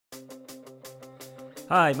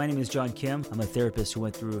Hi, my name is John Kim. I'm a therapist who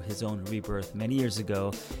went through his own rebirth many years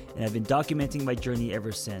ago, and I've been documenting my journey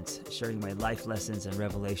ever since, sharing my life lessons and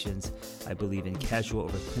revelations. I believe in casual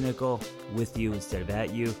over clinical, with you instead of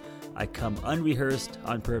at you. I come unrehearsed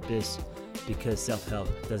on purpose because self-help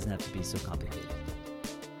doesn't have to be so complicated.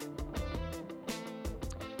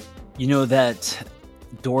 You know that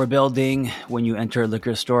doorbell ding when you enter a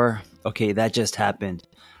liquor store? Okay, that just happened.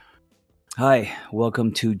 Hi,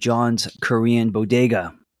 welcome to John's Korean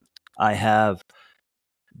Bodega. I have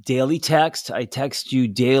daily text. I text you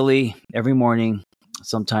daily every morning,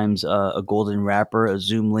 sometimes a golden wrapper, a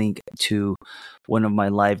Zoom link to one of my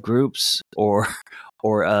live groups or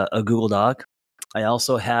a Google Doc. I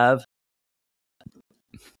also have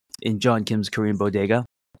in John Kim's Korean Bodega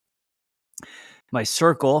my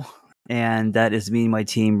circle, and that is me and my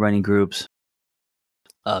team running groups,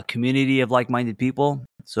 a community of like-minded people.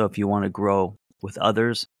 So if you want to grow with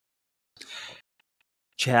others,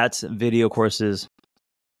 chats, video courses,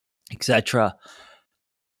 etc.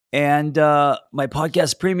 And my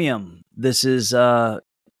podcast premium. This is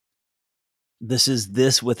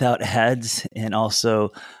this without ads, and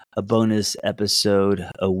also a bonus episode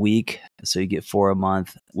a week. So you get 4 a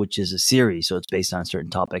month, which is a series. So it's based on a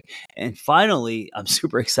certain topic. And finally, I'm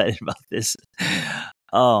super excited about this.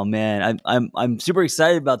 Oh man, I'm super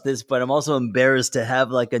excited about this, but I'm also embarrassed to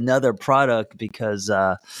have like another product because,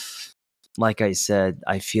 like I said,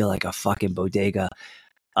 I feel like a fucking bodega.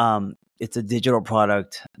 It's a digital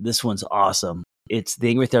product. This one's awesome. It's the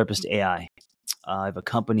Angry Therapist AI. I have a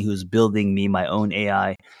company who's building me my own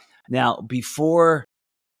AI. Now, before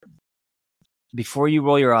you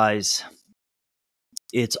roll your eyes,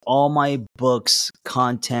 it's all my books,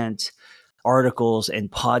 content, articles, and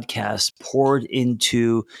podcasts poured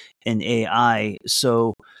into an AI.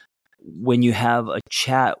 So when you have a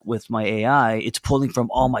chat with my AI, it's pulling from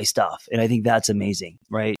all my stuff. And I think that's amazing,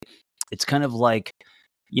 right? It's kind of like,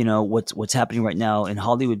 you know, what's happening right now in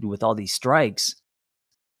Hollywood with all these strikes.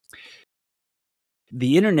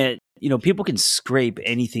 The internet, you know, people can scrape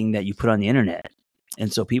anything that you put on the internet.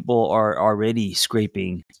 And so people are already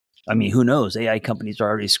scraping. I mean, who knows? AI companies are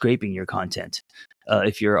already scraping your content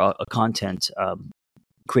if you're a content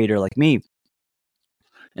creator like me.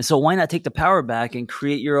 And so why not take the power back and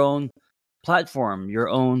create your own platform, your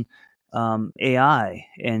own AI,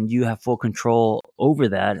 and you have full control over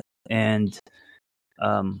that and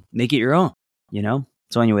make it your own, you know?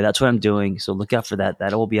 So anyway, that's what I'm doing. So look out for that.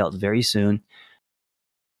 That will be out very soon.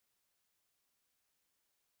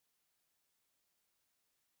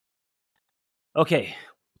 Okay,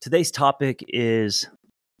 today's topic is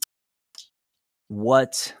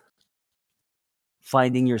what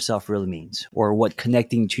finding yourself really means, or what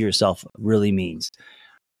connecting to yourself really means.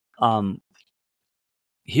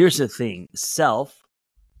 Here's the thing: self,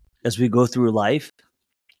 as we go through life,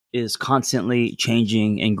 is constantly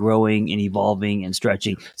changing and growing and evolving and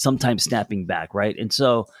stretching, sometimes snapping back, right? And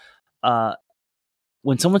so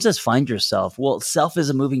when someone says find yourself, well, self is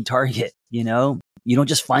a moving target, you know? You don't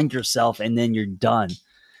just find yourself and then you're done.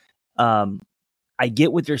 I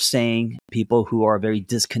get what you're saying. People who are very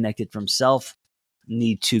disconnected from self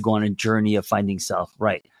need to go on a journey of finding self,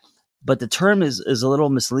 right? But the term is a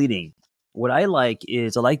little misleading. What I like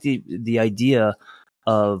is I like the idea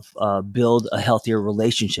of build a healthier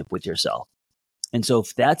relationship with yourself. And so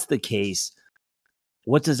if that's the case,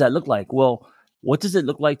 what does that look like? Well, what does it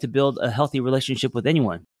look like to build a healthy relationship with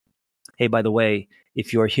anyone? Hey, by the way,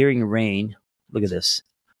 if you're hearing rain, look at this.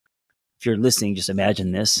 If you're listening, just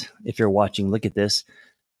imagine this. If you're watching, look at this.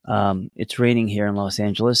 It's raining here in Los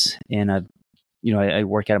Angeles, and I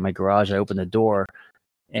work out of my garage. I open the door,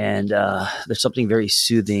 and there's something very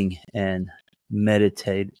soothing and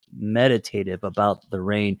meditative about the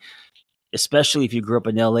rain, especially if you grew up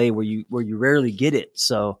in LA where you rarely get it.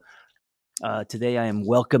 So today I am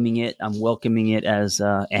welcoming it. I'm welcoming it as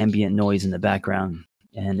ambient noise in the background,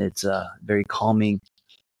 and it's very calming.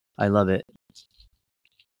 I love it.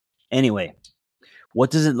 Anyway,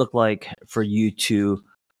 what does it look like for you to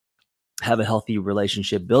have a healthy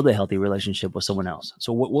relationship, build a healthy relationship with someone else?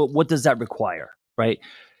 So what does that require, right?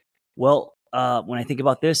 Well, when I think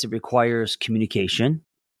about this, it requires communication,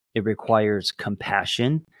 it requires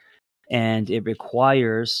compassion, and it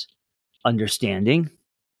requires understanding.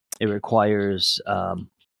 It requires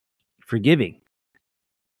forgiving.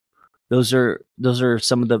 Those are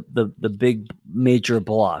some of the big major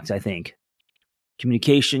blocks, I think.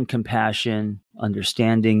 Communication, compassion,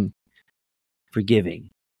 understanding,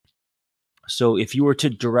 forgiving. So if you were to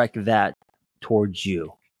direct that towards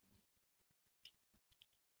you,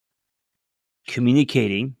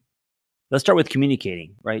 communicating, let's start with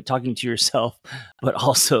communicating, right? Talking to yourself, but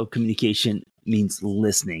also communication means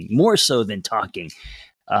listening more so than talking.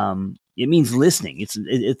 It means listening.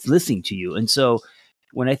 It's listening to you. And so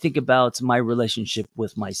when I think about my relationship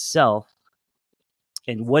with myself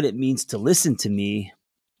and what it means to listen to me,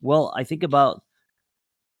 well, I think about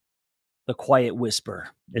the quiet whisper,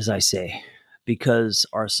 as I say, because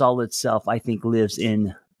our solid self, I think, lives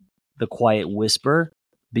in the quiet whisper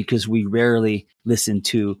because we rarely listen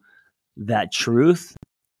to that truth,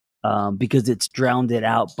 because it's drowned it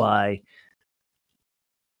out by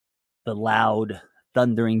the loud,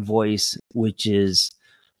 thundering voice, which is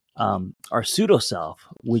our pseudo self,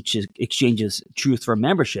 which exchanges truth for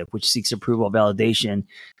membership, which seeks approval, validation,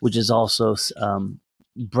 which is also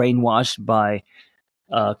brainwashed by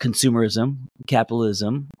consumerism,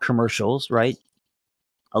 capitalism, commercials, right?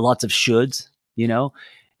 Lots of shoulds, you know?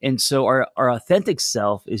 And so our authentic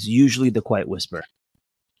self is usually the quiet whisper.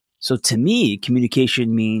 So to me,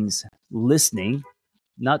 communication means listening,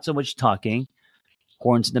 not so much talking,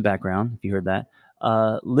 horns in the background, if you heard that.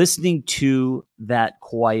 Listening to that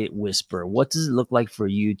quiet whisper. What does it look like for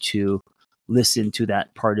you to listen to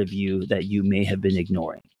that part of you that you may have been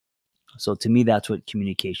ignoring? So to me, that's what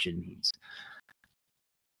communication means.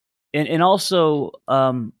 And also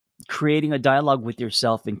creating a dialogue with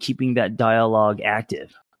yourself and keeping that dialogue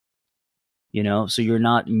active, so you're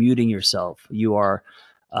not muting yourself. You are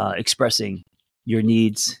expressing your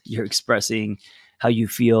needs. You're expressing how you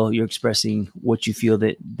feel. You're expressing what you feel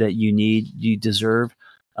that you need, you deserve,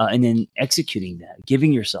 and then executing that,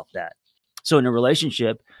 giving yourself that. So in a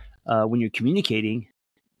relationship, when you're communicating,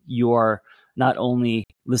 you are not only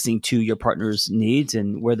listening to your partner's needs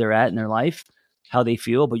and where they're at in their life, how they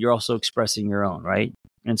feel, but you're also expressing your own, right?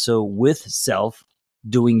 And so with self,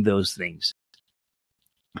 doing those things.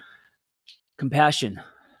 Compassion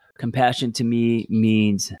to me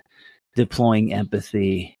means deploying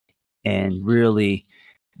empathy and really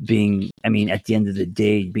being, at the end of the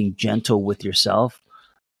day, being gentle with yourself,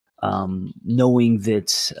 knowing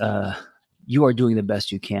that you are doing the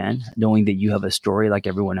best you can, knowing that you have a story like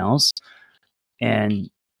everyone else. And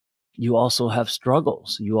you also have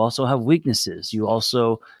struggles. You also have weaknesses. You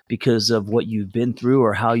also, because of what you've been through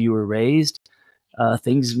or how you were raised,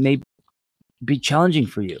 things may be challenging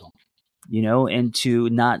for you, and to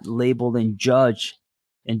not label and judge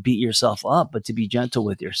and beat yourself up, but to be gentle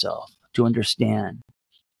with yourself, to understand,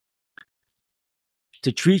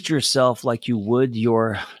 to treat yourself like you would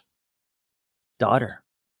your daughter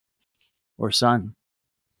or son.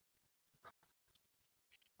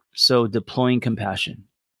 So deploying compassion,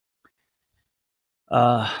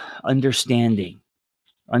 understanding.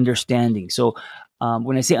 So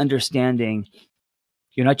when I say understanding,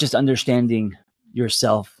 you're not just understanding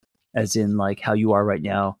yourself as in like how you are right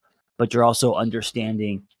now, but you're also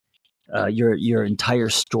understanding your entire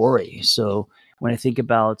story. So when I think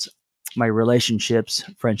about my relationships,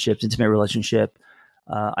 friendships, intimate relationship,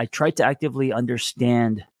 I try to actively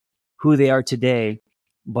understand who they are today,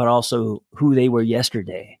 but also who they were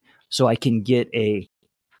yesterday. So I can get a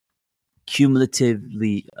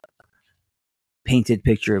cumulatively painted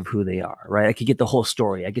picture of who they are, right? I could get the whole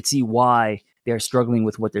story. I could see why they're struggling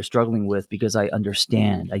with what they're struggling with because I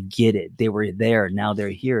understand. I get it. They were there. Now they're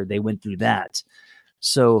here. They went through that.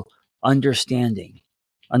 So understanding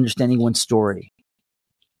one's story.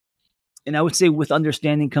 And I would say with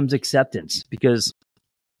understanding comes acceptance, because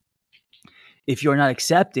if you're not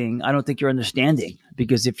accepting, I don't think you're understanding.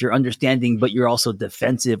 Because if you're understanding, but you're also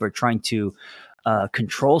defensive or trying to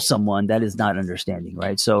control someone, that is not understanding,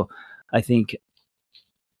 right? So I think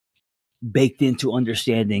baked into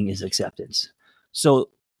understanding is acceptance. So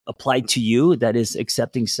applied to you, that is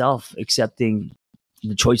accepting self, accepting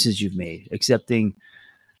the choices you've made, accepting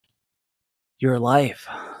your life,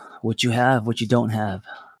 what you have, what you don't have.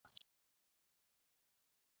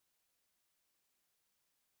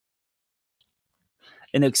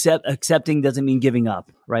 And accepting doesn't mean giving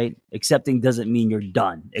up, right? Accepting doesn't mean you're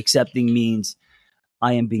done. Accepting means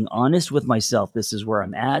I am being honest with myself. This is where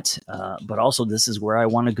I'm at, but also this is where I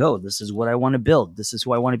want to go. This is what I want to build. This is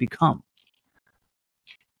who I want to become.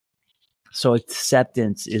 So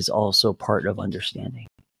acceptance is also part of understanding.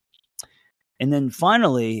 And then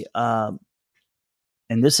finally, and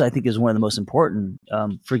this I think is one of the most important,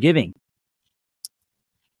 forgiving.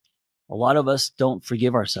 A lot of us don't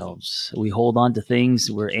forgive ourselves. We hold on to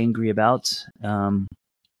things we're angry about. When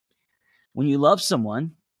you love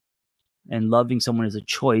someone, and loving someone is a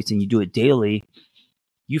choice, and you do it daily,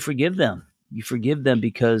 you forgive them. You forgive them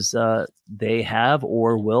because they have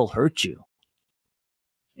or will hurt you.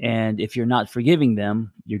 And if you're not forgiving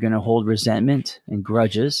them, you're going to hold resentment and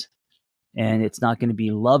grudges, and it's not going to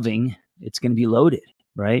be loving. It's going to be loaded,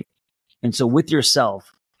 right? And so with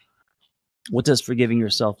yourself, What does forgiving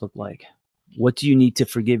yourself look like? What do you need to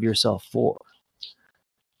forgive yourself for?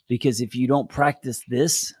 Because if you don't practice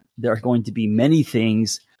this, there are going to be many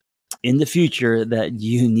things in the future that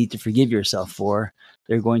you need to forgive yourself for.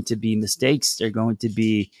 There are going to be mistakes. They're going to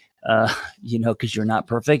be, because you're not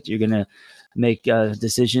perfect. You're going to make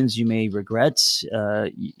decisions you may regret.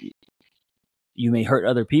 You may hurt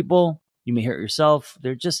other people. You may hurt yourself.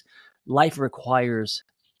 Life requires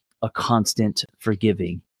a constant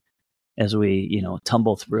forgiving as we,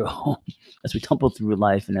 tumble through, as we tumble through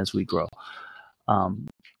life and as we grow.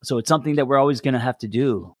 So it's something that we're always going to have to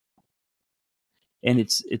do. And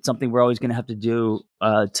it's something we're always going to have to do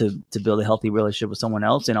to build a healthy relationship with someone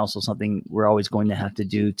else, and also something we're always going to have to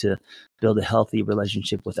do to build a healthy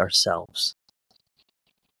relationship with ourselves.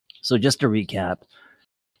 So just to recap,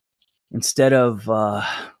 instead of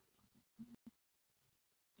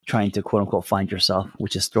trying to quote unquote find yourself,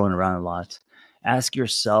 which is thrown around a lot, ask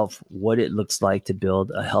yourself what it looks like to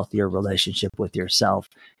build a healthier relationship with yourself.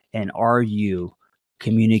 And are you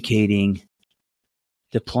communicating,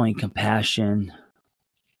 deploying compassion,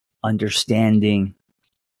 understanding,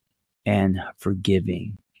 and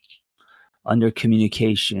forgiving? Under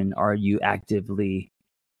communication, are you actively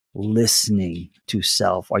listening to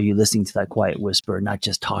self? Are you listening to that quiet whisper, not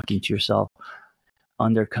just talking to yourself?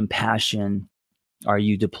 Under compassion, are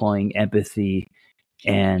you deploying empathy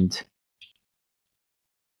and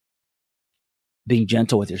being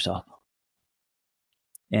gentle with yourself?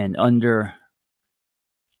 And under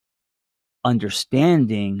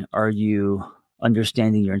understanding, are you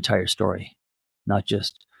understanding your entire story? Not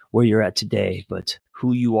just where you're at today, but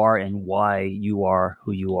who you are and why you are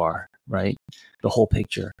who you are, right? The whole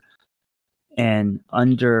picture. And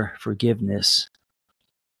under forgiveness,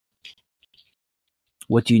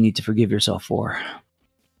 what do you need to forgive yourself for?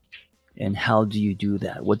 And how do you do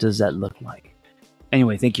that? What does that look like?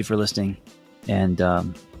 Anyway, thank you for listening and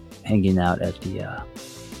hanging out at the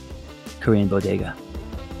Korean Bodega.